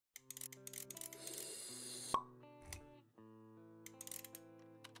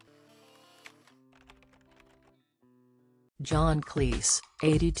John Cleese,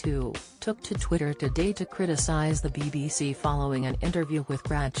 82, took to Twitter today to criticize the BBC following an interview with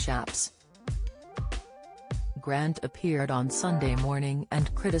Grant Shapps. Grant appeared on Sunday morning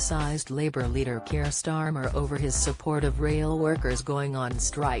and criticised Labour leader Keir Starmer over his support of rail workers going on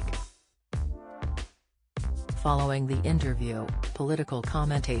strike. Following the interview, political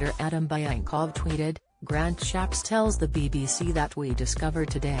commentator Adam Byankov tweeted, "Grant Shapps tells the BBC that we discovered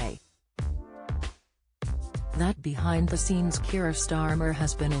today that behind the scenes Keir Starmer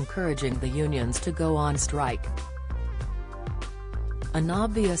has been encouraging the unions to go on strike. An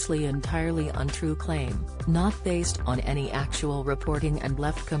obviously entirely untrue claim, not based on any actual reporting and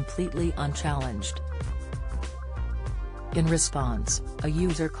left completely unchallenged." In response, a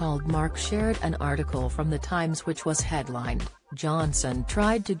user called Mark shared an article from The Times which was headlined, "Johnson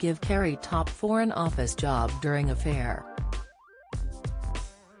tried to give Kerry top Foreign Office job during affair."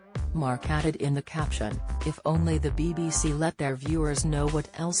 Mark added in the caption, "If only the BBC let their viewers know what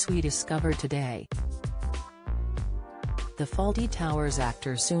else we discovered today." The Fawlty Towers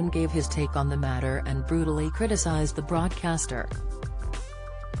actor soon gave his take on the matter and brutally criticised the broadcaster.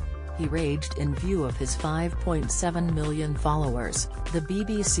 He raged in view of his 5.7 million followers, "The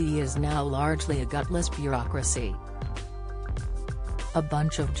BBC is now largely a gutless bureaucracy. A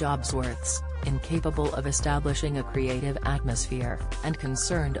bunch of jobsworths, incapable of establishing a creative atmosphere, and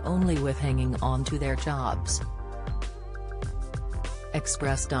concerned only with hanging on to their jobs."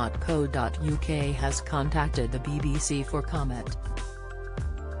 Express.co.uk has contacted the BBC for comment.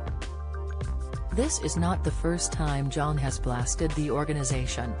 This is not the first time John has blasted the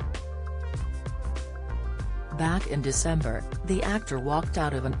organisation. Back in December, the actor walked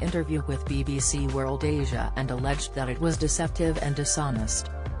out of an interview with BBC World Asia and alleged that it was deceptive and dishonest.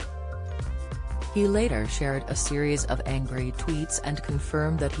 He later shared a series of angry tweets and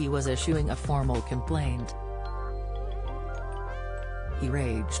confirmed that he was issuing a formal complaint. He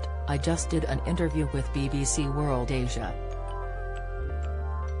raged, "I just did an interview with BBC World Asia.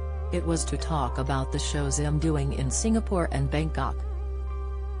 It was to talk about the shows I'm doing in Singapore and Bangkok.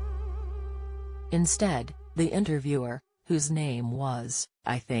 Instead, the interviewer, whose name was,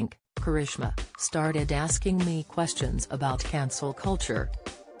 I think, Karishma, started asking me questions about cancel culture.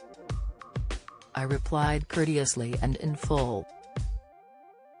 I replied courteously and in full.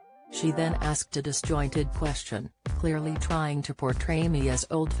 She then asked a disjointed question, clearly trying to portray me as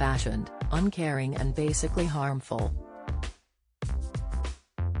old-fashioned, uncaring and basically harmful."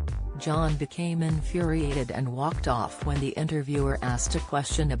 John became infuriated and walked off when the interviewer asked a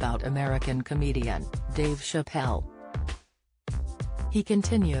question about American comedian, Dave Chappelle. He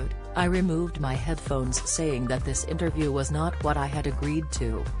continued, "I removed my headphones saying that this interview was not what I had agreed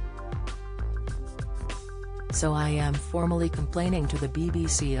to. So I am formally complaining to the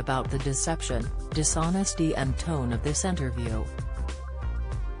BBC about the deception, dishonesty and tone of this interview."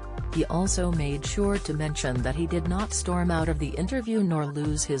 He also made sure to mention that he did not storm out of the interview nor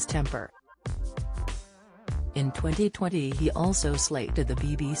lose his temper. In 2020 he also slated the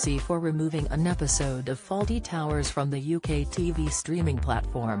BBC for removing an episode of Fawlty Towers from the UK TV streaming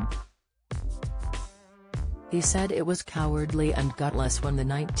platform. He said it was cowardly and gutless when the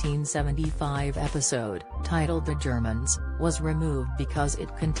 1975 episode, titled The Germans, was removed because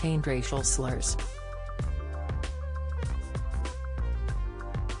it contained racial slurs.